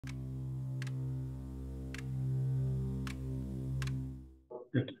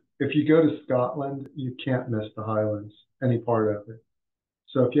if if you go to Scotland, you can't miss the Highlands, any part of it.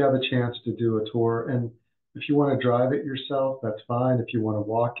 So if you have a chance to do a tour, and if you want to drive it yourself, that's fine. If you want to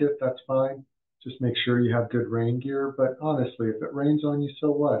walk it, that's fine. Just make sure you have good rain gear. But honestly, if it rains on you,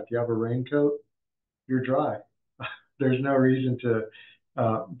 so what? If you have a raincoat, you're dry. There's no reason to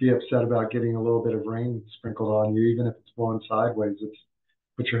be upset about getting a little bit of rain sprinkled on you, even if it's blowing sideways. It's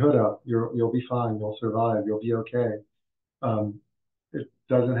put your hood up. You'll be fine. You'll survive. You'll be okay. Um, it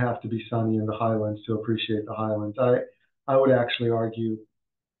doesn't have to be sunny in the Highlands to appreciate the Highlands. I would actually argue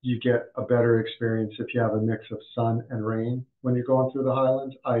you get a better experience if you have a mix of sun and rain when you're going through the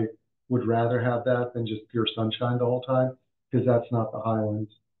Highlands. I would rather have that than just pure sunshine the whole time because that's not the Highlands.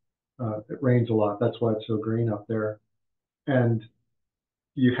 It rains a lot. That's why it's so green up there. And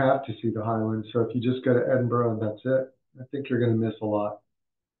you have to see the Highlands. So if you just go to Edinburgh and that's it, I think you're going to miss a lot.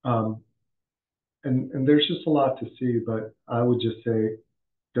 Um, and there's just a lot to see, but I would just say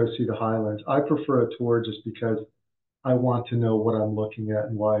go see the Highlands. I prefer a tour just because I want to know what I'm looking at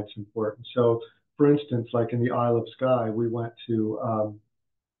and why it's important. So, for instance, like in the Isle of Skye, we went to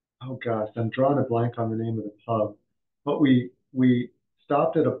oh gosh, I'm drawing a blank on the name of the pub, but we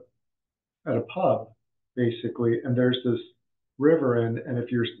stopped at a pub basically, and there's this river, and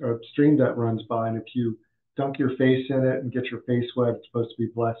if you're a stream that runs by, and if you dunk your face in it and get your face wet, it's supposed to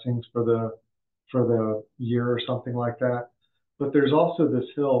be blessings for the year or something like that. But there's also this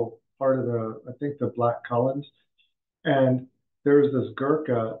hill, part of the I think the Black Cullens, and there was this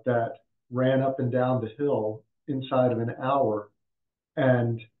Gurkha that ran up and down the hill inside of an hour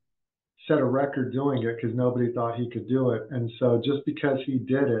and set a record doing it because nobody thought he could do it. And so just because he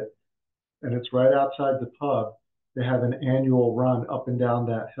did it, and it's right outside the pub, they have an annual run up and down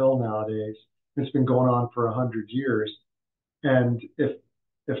that hill nowadays. It's been going on for 100 years. And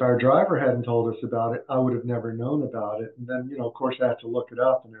if our driver hadn't told us about it, I would have never known about it. And then, of course, I had to look it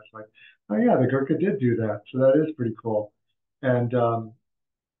up, and it's like, oh yeah, the Gurkha did do that, so that is pretty cool. And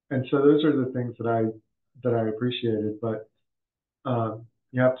and so those are the things that I appreciated. But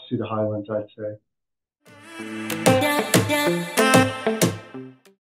you have to see the Highlands, I'd say.